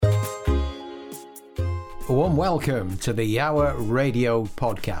A warm welcome to the Hour Radio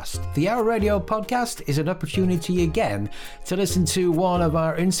Podcast. The Hour Radio Podcast is an opportunity again to listen to one of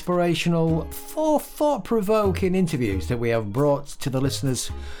our inspirational, thought-provoking interviews that we have brought to the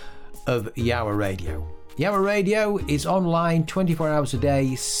listeners of Hour Radio. Hour Radio is online 24 hours a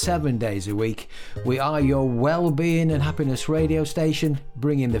day, 7 days a week. We are your wellbeing and happiness radio station,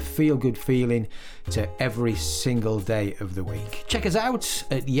 bringing the feel-good feeling to every single day of the week. Check us out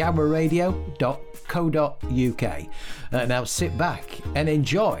at yourradio.co.uk. Now sit back and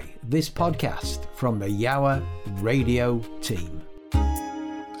enjoy this podcast from the Yower Radio team.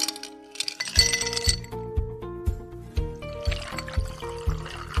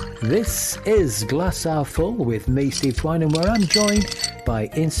 This is Glass Half Full with me, Steve Twynham, where I'm joined by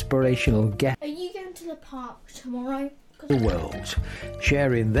inspirational guests. Are you going to the park tomorrow? The world,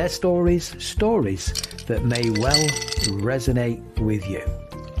 sharing their stories that may well resonate with you.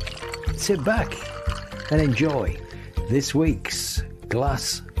 Sit back and enjoy this week's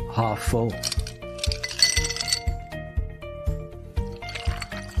Glass Half Full.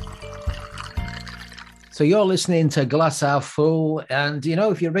 So you're listening to Glass Half Full, and you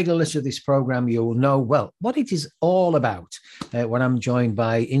know, if you're a regular listener to this program, you'll know well what it is all about when I'm joined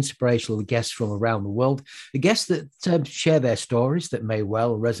by inspirational guests from around the world, the guests that share their stories that may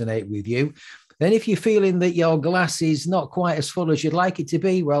well resonate with you. And if you're feeling that your glass is not quite as full as you'd like it to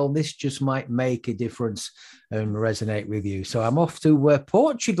be, well, this just might make a difference and resonate with you. So I'm off to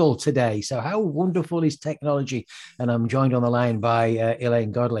Portugal today. So how wonderful is technology? And I'm joined on the line by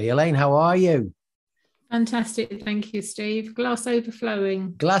Elaine Godley. Elaine, how are you? Fantastic. Thank you, Steve. Glass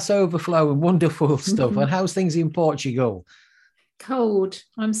overflowing. Glass overflowing. Wonderful stuff. And how's things in Portugal? Cold.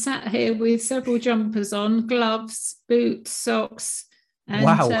 I'm sat here with several jumpers on, gloves, boots, socks. And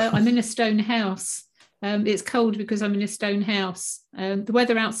wow. I'm in a stone house. It's cold because I'm in a stone house. The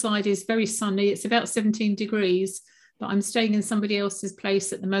weather outside is very sunny. It's about 17 degrees, but I'm staying in somebody else's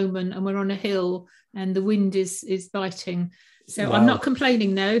place at the moment, and we're on a hill and the wind is biting. So wow. I'm not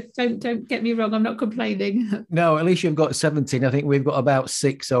complaining though. Don't get me wrong. I'm not complaining. No, at least you've got 17. I think we've got about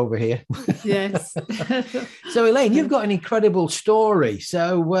 6 over here. Yes. So Elaine, you've got an incredible story.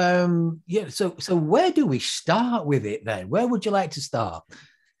 So So where do we start with it then? Where would you like to start?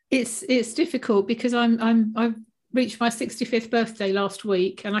 It's difficult because I've reached my 65th birthday last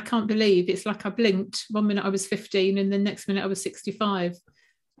week, and I can't believe it's like I blinked. 1 minute I was 15, and the next minute I was 65.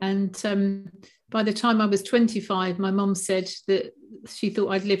 And by the time I was 25, my mum said that she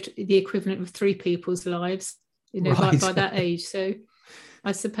thought I'd lived the equivalent of 3 people's lives, you know, right. by that age. So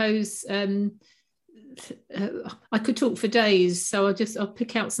I suppose I could talk for days. So I'll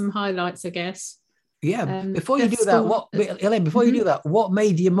pick out some highlights, I guess. Yeah. Before you do that, Elaine, you do that, what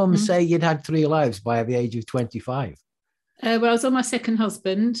made your mum say you'd had 3 lives by the age of 25? Well, I was on my second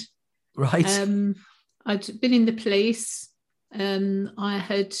husband. Right. I'd been in the police. I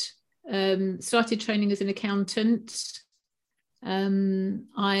had started training as an accountant.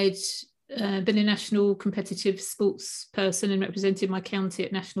 I'd been a national competitive sports person and represented my county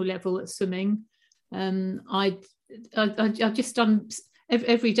at national level at swimming. I've just done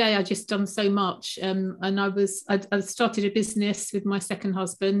every day. I just done so much, and I started a business with my second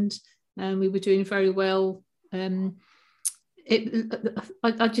husband, and we were doing very well. I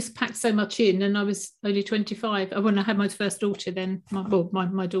just packed so much in, and I was only 25 when I had my first daughter. Then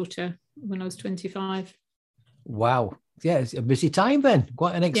my daughter when I was 25. Wow, yeah, it's a busy time then.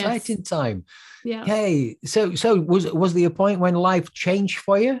 Quite an exciting time. Yeah. Hey, so was there a point when life changed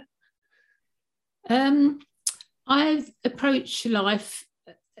for you? I approach life.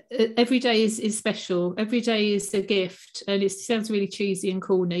 Every day is special. Every day is a gift, and it sounds really cheesy and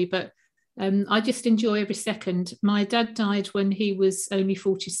corny, but. I just enjoy every second. My dad died when he was only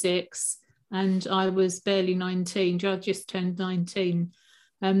 46 and I was barely 19. I just turned 19.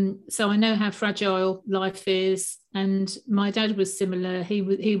 So I know how fragile life is. And my dad was similar.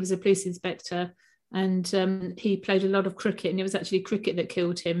 He was a police inspector, and he played a lot of cricket, and it was actually cricket that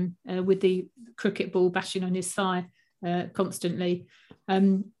killed him, with the cricket ball bashing on his thigh constantly.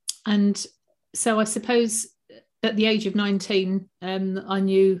 And so I suppose at the age of 19, I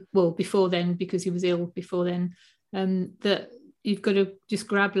knew, well, before then, because he was ill before then, that you've got to just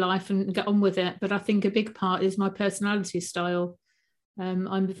grab life and get on with it. But I think a big part is my personality style. I'm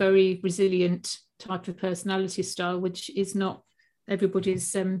a very resilient type of personality style, which is not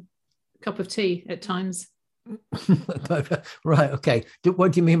everybody's cup of tea at times. Right, okay.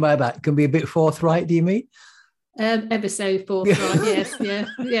 What do you mean by that? It can be a bit forthright, do you mean? Ever so forthright,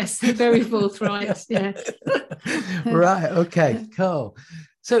 yes, very forthright, yeah. Right, okay, cool.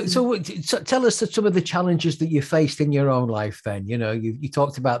 So tell us some of the challenges that you faced in your own life. Then you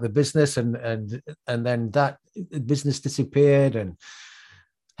talked about the business, and then that business disappeared, and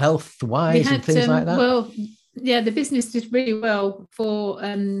health wise and things like that. Well, yeah, the business did really well for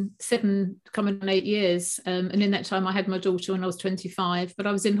 7 coming on 8 years, and in that time I had my daughter when I was 25. But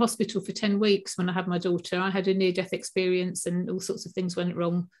I was in hospital for 10 weeks when I had my daughter. I had a near-death experience, and all sorts of things went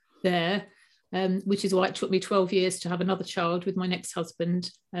wrong there. Which is why it took me 12 years to have another child with my next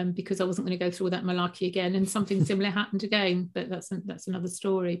husband, because I wasn't going to go through all that malarkey again. And something similar happened again, but that's another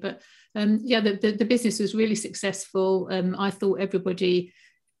story. But the business was really successful. I thought everybody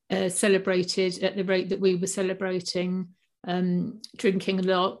celebrated at the rate that we were celebrating, drinking a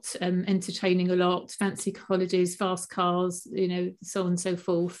lot, entertaining a lot, fancy holidays, fast cars, so on and so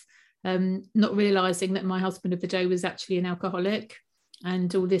forth. Not realising that my husband of the day was actually an alcoholic.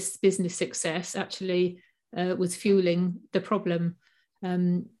 And all this business success actually was fueling the problem.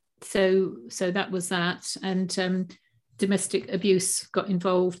 So that was that. And domestic abuse got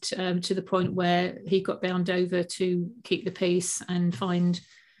involved to the point where he got bound over to keep the peace and find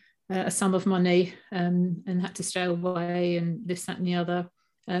a sum of money, and had to stay away, and this, that, and the other.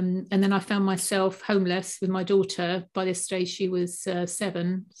 And then I found myself homeless with my daughter. By this stage, she was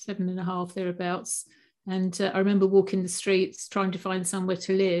 7 and a half, thereabouts. And I remember walking the streets trying to find somewhere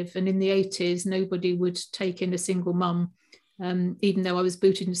to live. And in the 80s, nobody would take in a single mum, even though I was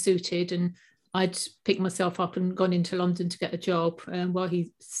booted and suited. And I'd picked myself up and gone into London to get a job while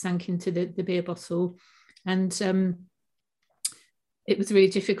he sank into the beer bottle. And it was really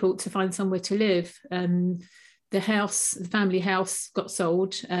difficult to find somewhere to live. The family house got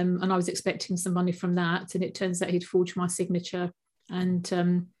sold, and I was expecting some money from that. And it turns out he'd forged my signature, and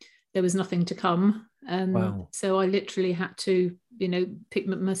there was nothing to come. Wow. So I literally had to, pick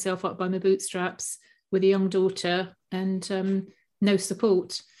myself up by my bootstraps with a young daughter and no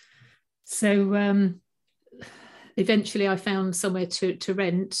support. So eventually I found somewhere to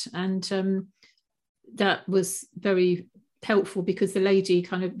rent, and that was very helpful because the lady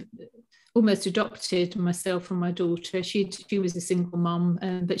kind of almost adopted myself and my daughter. She was a single mum,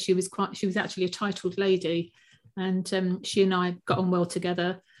 but she was actually a titled lady, and she and I got on well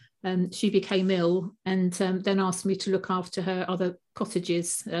together. She became ill, and then asked me to look after her other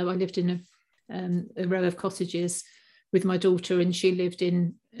cottages. I lived in a row of cottages with my daughter, and she lived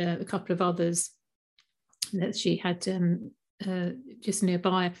in a couple of others that she had just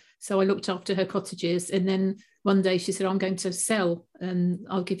nearby. So I looked after her cottages, and then one day she said, "I'm going to sell, and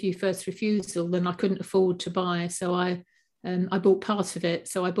I'll give you first refusal." And I couldn't afford to buy, so I bought part of it.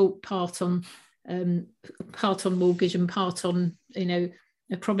 So I bought part on mortgage and part on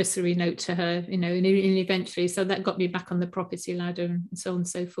a promissory note to her, and eventually, so that got me back on the property ladder and so on and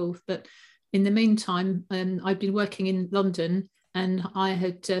so forth. But in the meantime, I'd been working in London, and I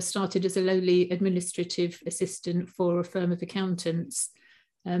had started as a lowly administrative assistant for a firm of accountants.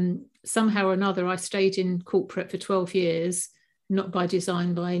 Somehow or another, I stayed in corporate for 12 years, not by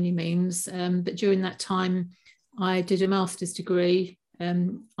design by any means. But during that time, I did a master's degree.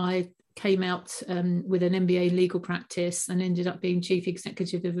 I came out with an MBA in legal practice and ended up being chief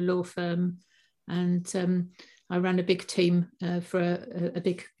executive of a law firm. And I ran a big team for a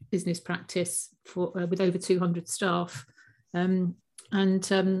big business practice with over 200 staff. And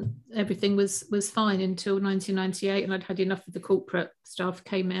everything was fine until 1998, and I'd had enough of the corporate stuff,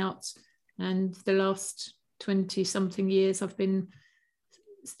 came out, and the last 20 something years I've been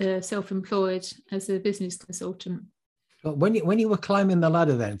self-employed as a business consultant. But when you were climbing the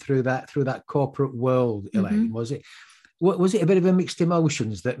ladder then through that corporate world, Elaine, Mm-hmm. was it a bit of a mixed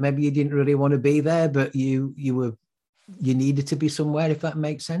emotions that maybe you didn't really want to be there, but you needed to be somewhere, if that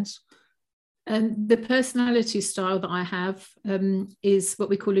makes sense? The personality style that I have is what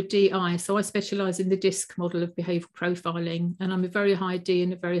we call a DI. So I specialise in the DISC model of behavioural profiling, and I'm a very high D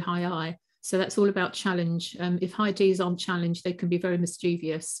and a very high I. So that's all about challenge. If high Ds aren't challenged, they can be very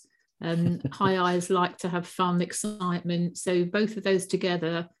mischievous. High Is like to have fun, excitement. So both of those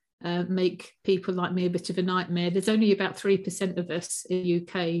together make people like me a bit of a nightmare. There's only about 3% of us in the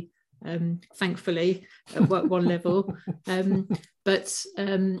UK, thankfully, at one level. But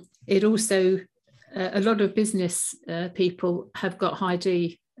it also, a lot of business people have got high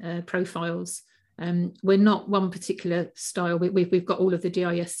D profiles. We're not one particular style. We've got all of the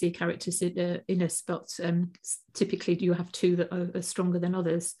DISC characters in us, but typically you have two that are stronger than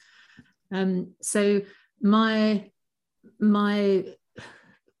others. So my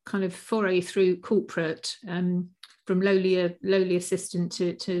kind of foray through corporate, from lowly assistant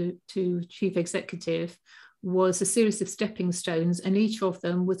to chief executive, was a series of stepping stones, and each of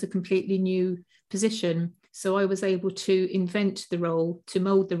them was a completely new position. So I was able to invent the role, to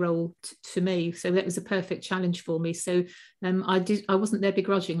mould the role to me. So that was a perfect challenge for me. So I wasn't there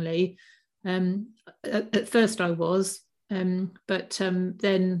begrudgingly. At first I was, but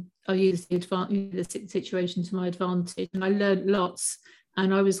then I used the situation to my advantage, and I learned lots,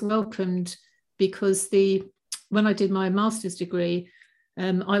 and I was welcomed because when I did my master's degree,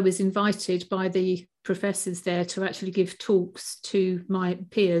 I was invited by the professors there to actually give talks to my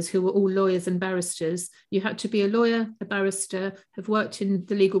peers who were all lawyers and barristers. You had to be a lawyer, a barrister, have worked in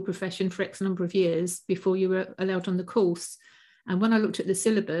the legal profession for X number of years before you were allowed on the course. And when I looked at the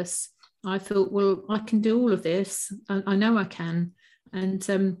syllabus, I thought, well, I can do all of this. I know I can. And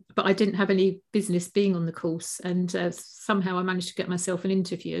but I didn't have any business being on the course. And somehow I managed to get myself an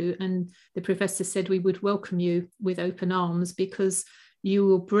interview. And the professor said, we would welcome you with open arms because you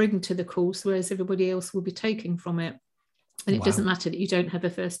will bring to the course, whereas everybody else will be taking from it. And it doesn't matter that you don't have a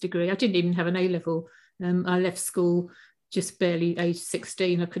first degree. I didn't even have an A-level. I left school just barely age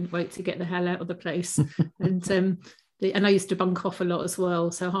 16. I couldn't wait to get the hell out of the place. And I used to bunk off a lot as well.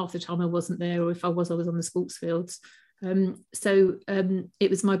 So half the time I wasn't there, or if I was on the sports fields. So it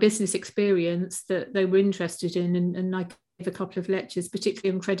was my business experience that they were interested in, and I gave a couple of lectures,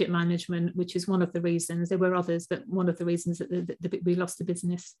 particularly on credit management, which is one of the reasons. There were others, but one of the reasons that we lost the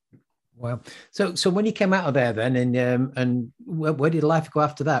business. Wow. So when you came out of there then, and where did life go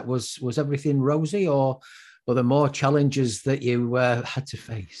after that? Was everything rosy, or were there more challenges that you had to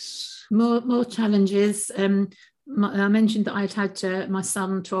face? More challenges. I mentioned that I'd had my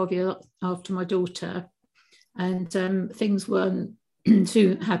son 12 years after my daughter, and things weren't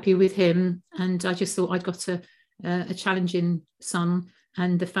too happy with him. And I just thought I'd got a challenging son,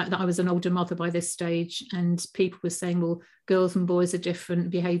 and the fact that I was an older mother by this stage, and people were saying, well, girls and boys are different,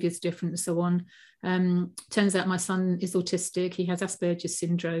 behaviour's different, and so on. Turns out my son is autistic. He has Asperger's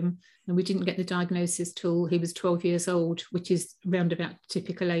syndrome, and we didn't get the diagnosis till he was 12 years old, which is round about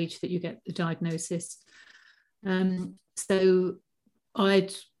typical age that you get the diagnosis. So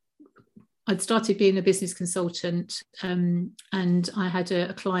I'd started being a business consultant, and I had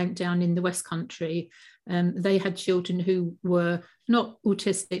a client down in the West Country. They had children who were not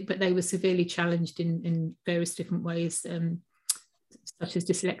autistic, but they were severely challenged in various different ways, such as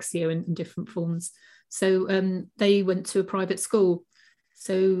dyslexia in different forms. So they went to a private school.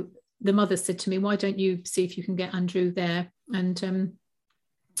 So the mother said to me, why don't you see if you can get Andrew there? And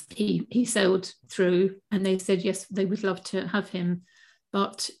he sailed through, and they said, yes, they would love to have him.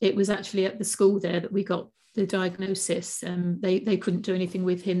 But it was actually at the school there that we got the diagnosis. They couldn't do anything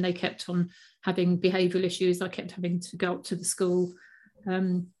with him. They kept on having behavioural issues. I kept having to go up to the school.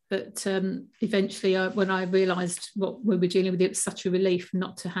 But eventually, when I realised what we were dealing with, it was such a relief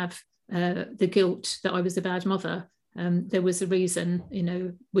not to have the guilt that I was a bad mother. There was a reason,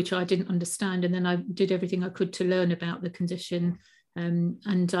 which I didn't understand. And then I did everything I could to learn about the condition.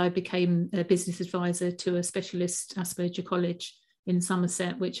 And I became a business advisor to a specialist Asperger college in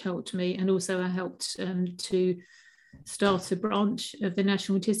Somerset, which helped me. And also I helped to start a branch of the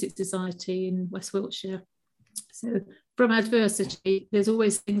National Autistic Society in West Wiltshire. So from adversity, there's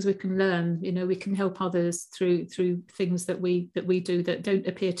always things we can learn. We can help others through things that we do that don't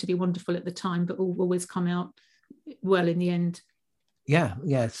appear to be wonderful at the time, but always come out well in the end. Yeah,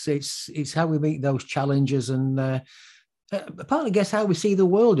 it's how we meet those challenges, and partly, I guess, how we see the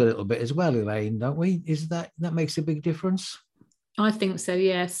world a little bit as well, Elaine, don't we? Is that makes a big difference? I think so,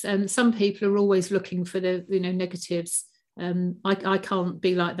 yes. And some people are always looking for the negatives. I can't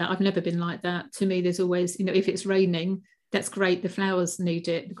be like that. I've never been like that. To me, there's always, if it's raining, that's great. The flowers need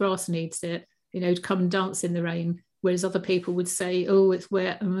it. The grass needs it. Come and dance in the rain. Whereas other people would say, oh, it's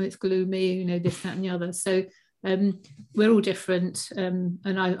wet, it's gloomy, this, that, and the other. So we're all different, and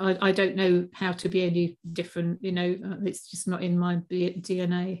I don't know how to be any different. It's just not in my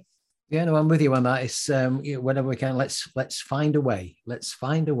DNA. Yeah, no, I'm with you on that. It's whenever we can, let's find a way. Let's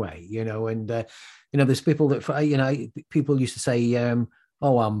find a way. And there's people that people used to say,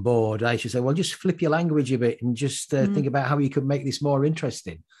 oh, I'm bored. I should say, well, just flip your language a bit and just think about how you could make this more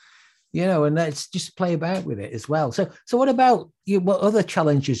interesting. And let's just play about with it as well. So what about you? What other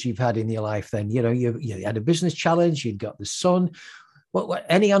challenges you've had in your life then? You had a business challenge, you'd got the son. What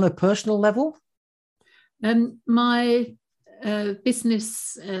any on a personal level? My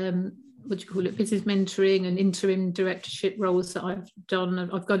business, business mentoring and interim directorship roles that I've done.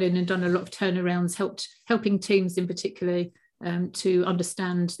 I've gone in and done a lot of turnarounds, helping teams in particular to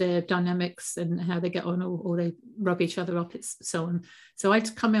understand their dynamics and how they get on, or they rub each other up, so on. So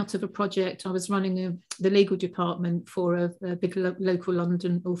I'd come out of a project. I was running the legal department for a big local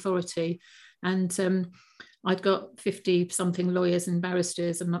London authority, and I'd got 50 something lawyers and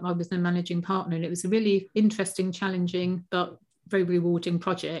barristers, and I was the managing partner, and it was a really interesting, challenging, but very rewarding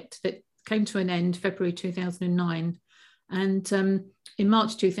project that came to an end February 2009. And in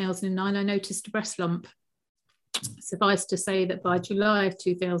March 2009, I noticed a breast lump. Suffice to say that by July of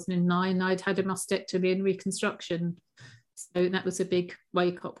 2009, I'd had a mastectomy and reconstruction. So that was a big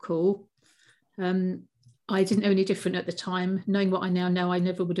wake-up call. I didn't know any different at the time. Knowing what I now know, I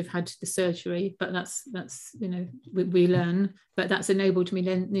never would have had the surgery, but that's we learn. But that's enabled me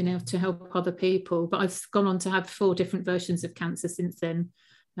then, to help other people. But I've gone on to have 4 different versions of cancer since then,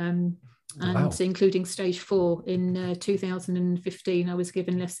 and wow. including stage 4. In 2015, I was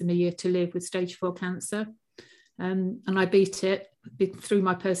given less than a year to live with stage 4 cancer. And I beat it through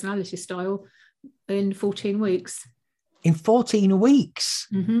my personality style in 14 weeks. In 14 weeks?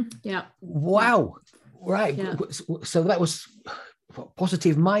 Mm-hmm. Yeah. Wow. Right. Yeah. So that was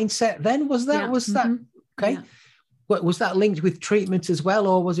positive mindset then? Was that? Yeah. Was that? Mm-hmm. Okay. Yeah. Was that linked with treatment as well,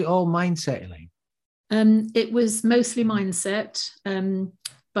 or was it all mindset, Elaine? It was mostly mindset,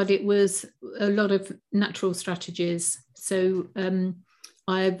 but it was a lot of natural strategies. So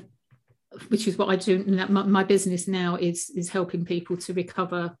which is what I do. My business now is helping people to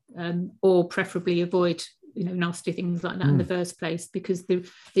recover, or preferably avoid, nasty things like that in the first place, because the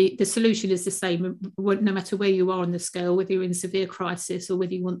solution is the same no matter where you are on the scale, whether you're in severe crisis or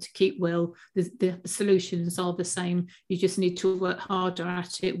whether you want to keep well. The solutions are the same. You just need to work harder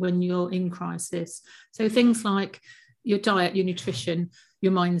at it when you're in crisis. So things like your diet, your nutrition,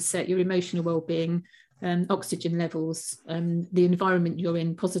 your mindset, your emotional well-being, oxygen levels, the environment you're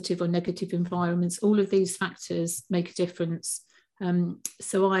in, positive or negative environments, all of these factors make a difference.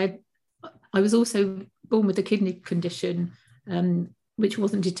 So I was also born with a kidney condition, which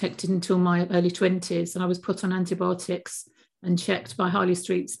wasn't detected until my early 20s. And I was put on antibiotics and checked by Harley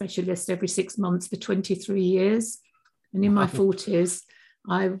Street specialist every 6 months for 23 years. And in my 40s,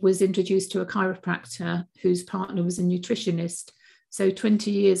 I was introduced to a chiropractor whose partner was a nutritionist. So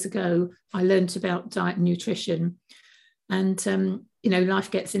 20 years ago, I learned about diet and nutrition. And,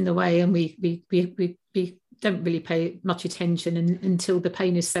 life gets in the way, and we don't really pay much attention until the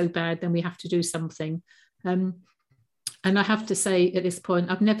pain is so bad, then we have to do something. And I have to say at this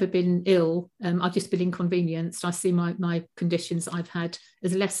point, I've never been ill. I've just been inconvenienced. I see my conditions I've had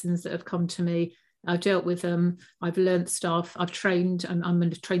as lessons that have come to me. I've dealt with them. I've learned stuff. I've trained. I'm a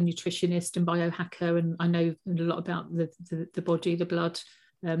trained nutritionist and biohacker, and I know a lot about the body, the blood,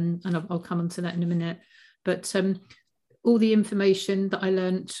 and I'll come on to that in a minute. But all the information that I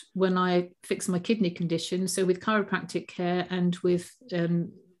learned when I fixed my kidney condition, so with chiropractic care and with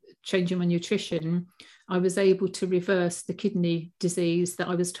changing my nutrition, I was able to reverse the kidney disease that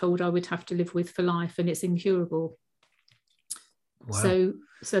I was told I would have to live with for life, and it's incurable. Wow.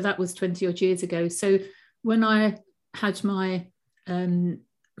 So that was 20 odd years ago. So when I had my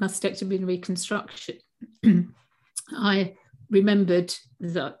mastectomy and reconstruction, I remembered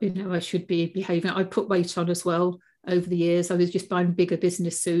that, I should be behaving. I put weight on as well over the years. I was just buying bigger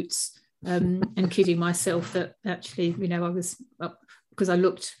business suits and kidding myself that actually, I was, because I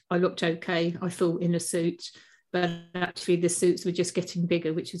looked okay, I thought, in a suit, but actually the suits were just getting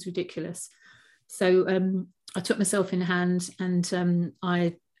bigger, which is ridiculous. So I took myself in hand, and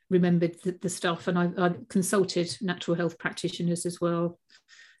I remembered the stuff, and I consulted natural health practitioners as well.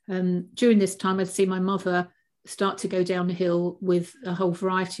 During this time, I'd seen my mother start to go downhill with a whole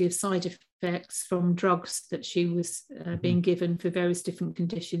variety of side effects from drugs that she was being given for various different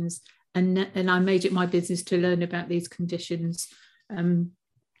conditions. And I made it my business to learn about these conditions.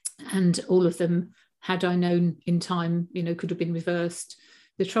 And all of them, had I known in time, could have been reversed.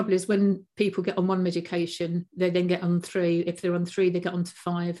 The trouble is, when people get on one medication, they then get on 3. If they're on 3, they get on to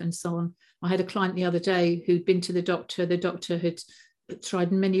 5, and so on. I had a client the other day who'd been to the doctor. The doctor had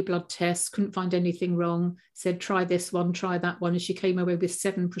tried many blood tests, couldn't find anything wrong, said, try this one, try that one. And she came away with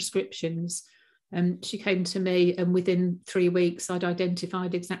 7 prescriptions. She came to me, and within 3 weeks, I'd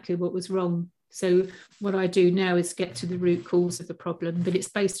identified exactly what was wrong. So what I do now is get to the root cause of the problem, but it's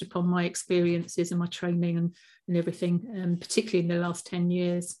based upon my experiences and my training and everything, particularly in the last 10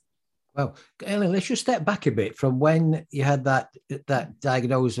 years. Well, Elaine, let's just step back a bit from when you had that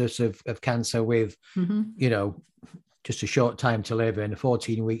diagnosis of cancer with, just a short time to live, and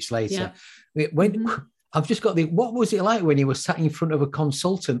 14 weeks later. Yeah. I've just got what was it like when you were sat in front of a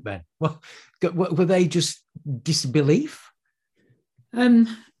consultant then? Well, were they just disbelief? I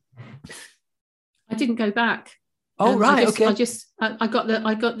didn't go back. Oh, right. Okay. I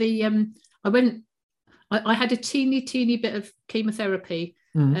had a teeny bit of chemotherapy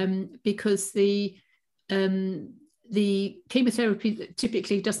because the the chemotherapy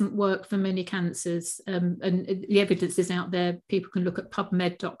typically doesn't work for many cancers, and the evidence is out there. People can look at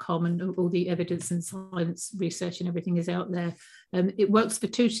pubmed.com, and all the evidence and science research and everything is out there. It works for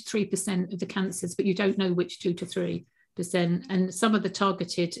 2 to 3% of the cancers, but you don't know which 2 to 3%. And some of the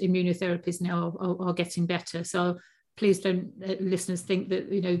targeted immunotherapies now are getting better. So please don't, listeners, think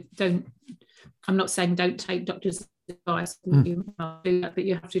that, I'm not saying don't take doctors' advice, you do that, but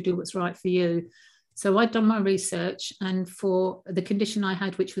you have to do what's right for you. So I'd done my research, and for the condition I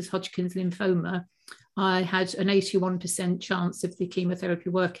had, which was Hodgkin's lymphoma, I had an 81% chance of the chemotherapy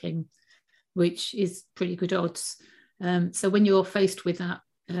working, which is pretty good odds. So when you're faced with that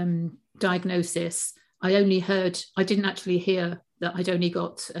diagnosis, I didn't actually hear that I'd only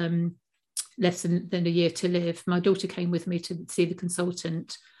got less than a year to live. My daughter came with me to see the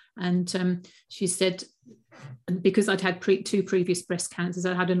consultant, and she said, because I'd had 2 previous breast cancers,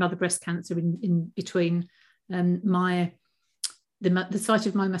 I had another breast cancer in between the site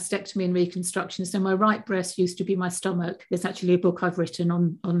of my mastectomy and reconstruction. So my right breast used to be my stomach. There's actually a book I've written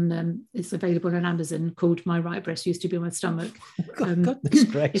on it's available on Amazon, called My Right Breast Used to Be My Stomach.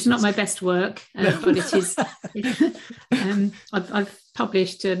 It's not my best work, but it is. I've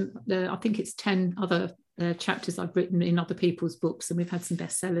published, I think it's 10 other chapters I've written in other people's books, and we've had some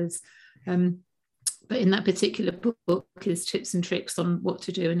bestsellers. But in that particular book is tips and tricks on what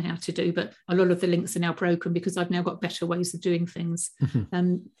to do and how to do. But a lot of the links are now broken because I've now got better ways of doing things.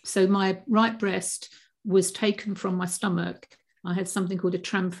 So my right breast was taken from my stomach. I had something called a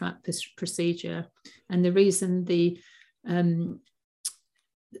tram flap procedure. And the reason I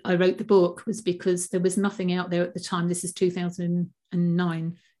wrote the book was because there was nothing out there at the time. This is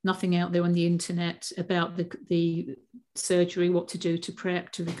 2009. Nothing out there on the internet about the surgery, what to do to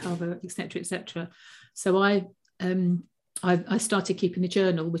prep, to recover, etc., etc. So I started keeping a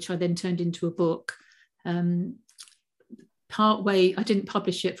journal, which I then turned into a book. Partway, I didn't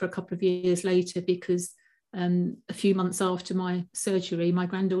publish it for a couple of years later because a few months after my surgery, my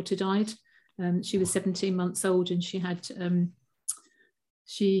granddaughter died. She was 17 months old, and she had her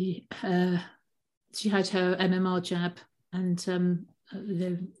MMR jab, and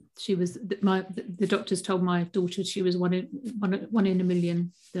the doctors told my daughter she was one in a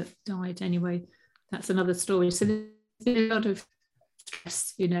million that died. Anyway, that's another story. So there's a lot of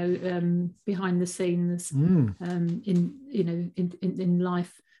stress, behind the scenes in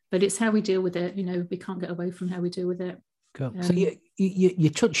life, but it's how we deal with it. We can't get away from how we deal with it. Cool. So you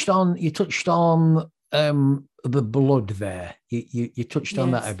touched on the blood there. You touched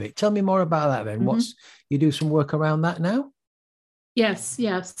on that a bit. Tell me more about that then. You do some work around that now? Yes,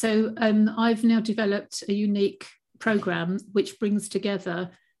 yeah. So I've now developed a unique program which brings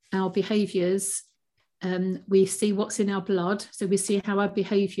together our behaviours. We see what's in our blood, so we see how our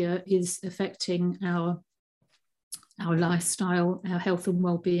behaviour is affecting our lifestyle, our health and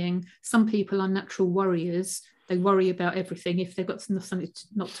well-being. Some people are natural worriers. They worry about everything. If they've got something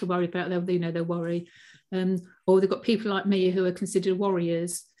not to worry about, they'll worry. Or they've got people like me who are considered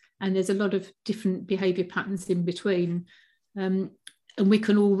warriors, and there's a lot of different behaviour patterns in between. And we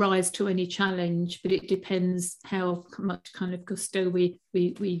can all rise to any challenge, but it depends how much kind of gusto we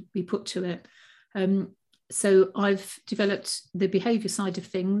put to it. So I've developed the behaviour side of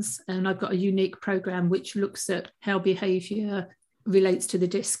things, and I've got a unique program which looks at how behaviour relates to the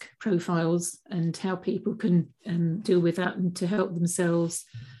DISC profiles and how people can deal with that and to help themselves.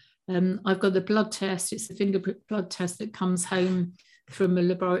 I've got the blood test. It's a finger blood test that comes home from a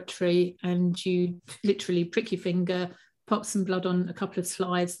laboratory, and you literally prick your finger, pop some blood on a couple of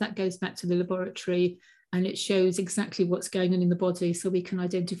slides, that goes back to the laboratory, and it shows exactly what's going on in the body, so we can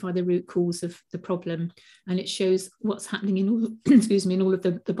identify the root cause of the problem, and it shows what's happening in all, in all of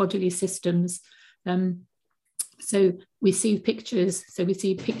the bodily systems. So we see pictures. So we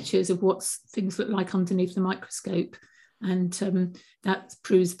see pictures of what things look like underneath the microscope, and that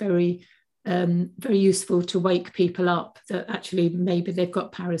proves very useful to wake people up that actually maybe they've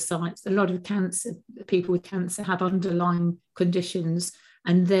got parasites. A lot of people with cancer have underlying conditions,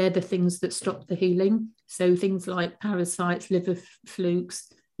 and they're the things that stop the healing. So things like parasites, liver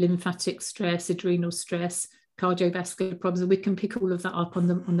flukes, lymphatic stress, adrenal stress, cardiovascular problems, we can pick all of that up on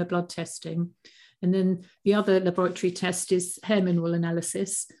the blood testing. And then the other laboratory test is hair mineral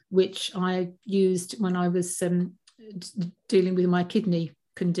analysis, which I used when I was dealing with my kidney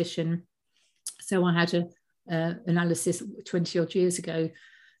condition. So I had an analysis 20 odd years ago,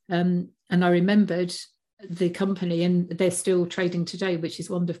 and I remembered the company, and they're still trading today, which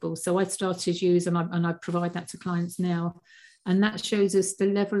is wonderful. So I started to use, and I provide that to clients now, and that shows us the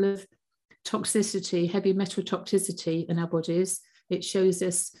level of toxicity, heavy metal toxicity in our bodies. It shows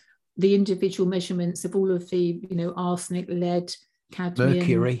us the individual measurements of all of the, arsenic, lead, cadmium,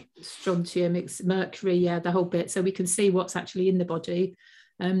 mercury, strontium, mercury, the whole bit. So we can see what's actually in the body.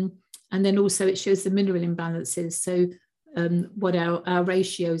 And then also it shows the mineral imbalances. So what our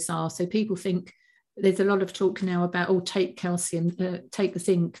ratios are. So people think there's a lot of talk now about, take calcium, take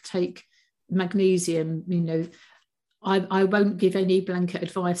zinc, take magnesium. I won't give any blanket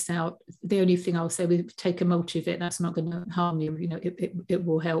advice out. The only thing I'll say is take a multivit. That's not going to harm you. It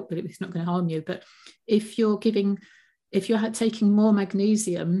will help, but it's not going to harm you. But if you're taking more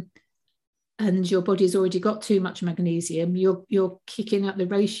magnesium and your body's already got too much magnesium, you're kicking up the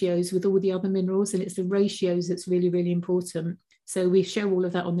ratios with all the other minerals, and it's the ratios that's really, really important. So we show all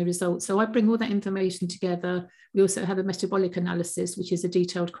of that on the results. So I bring all that information together. We also have a metabolic analysis, which is a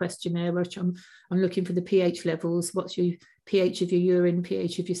detailed questionnaire, which I'm looking for the pH levels. What's your pH of your urine,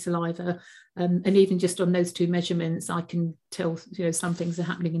 pH of your saliva? And even just on those two measurements, I can tell, some things are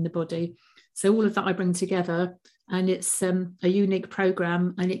happening in the body. So all of that I bring together, and it's a unique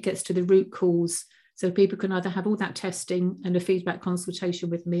program, and it gets to the root cause. So people can either have all that testing and a feedback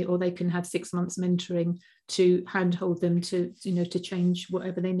consultation with me, or they can have 6 months mentoring to handhold them to change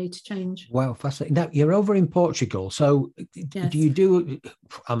whatever they need to change. Wow, fascinating. Now, you're over in Portugal. So yes. Do you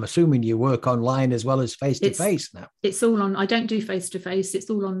I'm assuming you work online as well as face-to-face now? It's all on. I don't do face-to-face. It's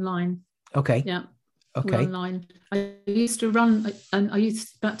all online. Okay. Yeah. Okay. All online. I used to run,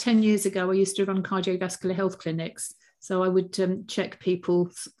 about 10 years ago, I used to run cardiovascular health clinics. So I would check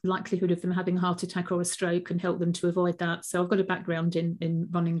people's likelihood of them having a heart attack or a stroke and help them to avoid that. So I've got a background in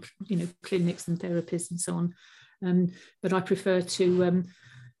running, clinics and therapies and so on. But I prefer to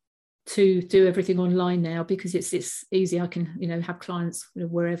do everything online now because it's easy. I can, have clients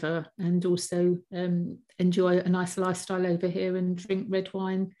wherever, and also enjoy a nice lifestyle over here and drink red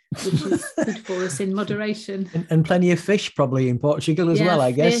wine, which is good for us in moderation. And plenty of fish probably in Portugal as well,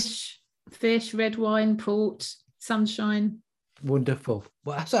 I guess. Fish, red wine, port, sunshine. Wonderful.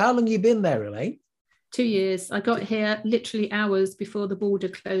 Well, so how long have you been there, Elaine? 2 years. I got here literally hours before the border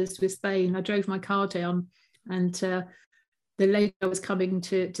closed with Spain. I drove my car down, and the lady I was coming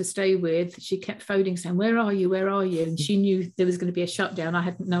to stay with, she kept phoning saying, where are you? And she knew there was going to be a shutdown. I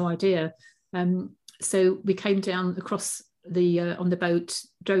had no idea. So we came down across on the boat,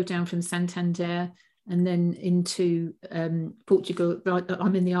 drove down from Santander, and then into Portugal. Right,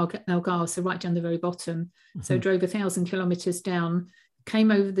 I'm in the Algarve, so right down the very bottom. Mm-hmm. So drove 1,000 kilometres down, came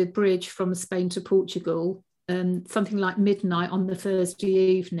over the bridge from Spain to Portugal, something like midnight on the Thursday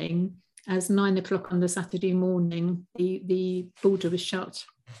evening. As 9 o'clock on the Saturday morning, the border was shut.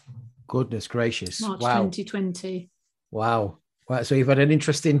 Goodness gracious. March 2020. Wow. So you've had an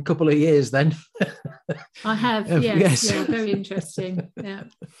interesting couple of years then. I have, yes. Yeah, very interesting. Yeah.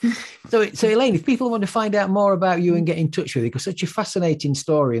 So Elaine, if people want to find out more about you and get in touch with you, because such a fascinating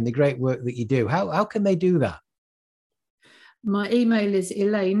story and the great work that you do, how can they do that? My email is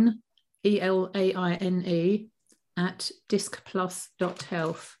Elaine, ELAINE, at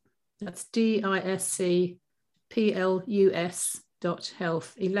discplus.health. That's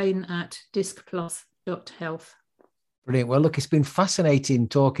DISCPLUS.health. Elaine at discplus.health. Brilliant. Well, look, it's been fascinating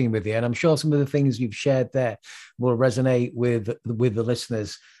talking with you, and I'm sure some of the things you've shared there will resonate with the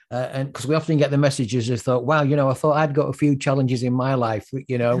listeners. And because we often get the messages of thought, wow, I thought I'd got a few challenges in my life,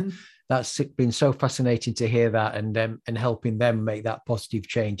 That's been so fascinating to hear that, and helping them make that positive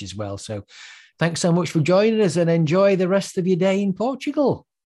change as well. So thanks so much for joining us, and enjoy the rest of your day in Portugal.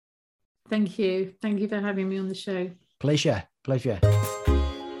 Thank you. Thank you for having me on the show. Pleasure.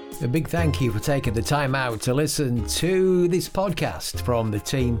 A big thank you for taking the time out to listen to this podcast from the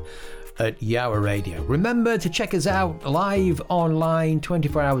team at Yawa Radio. Remember to check us out live online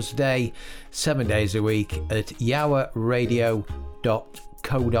 24 hours a day, 7 days a week at yawaradio.co.uk.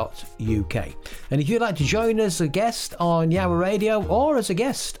 And if you'd like to join us as a guest on Yawa Radio or as a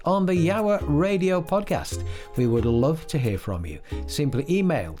guest on the Yawa Radio podcast, we would love to hear from you. Simply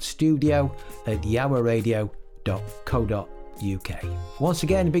email studio@yawaradio.co.uk. Once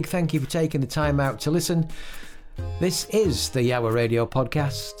again, a big thank you for taking the time out to listen. This is the Yawa Radio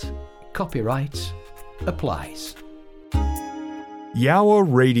podcast. Copyright applies. Yawa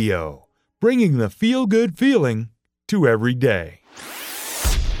Radio, bringing the feel-good feeling to every day.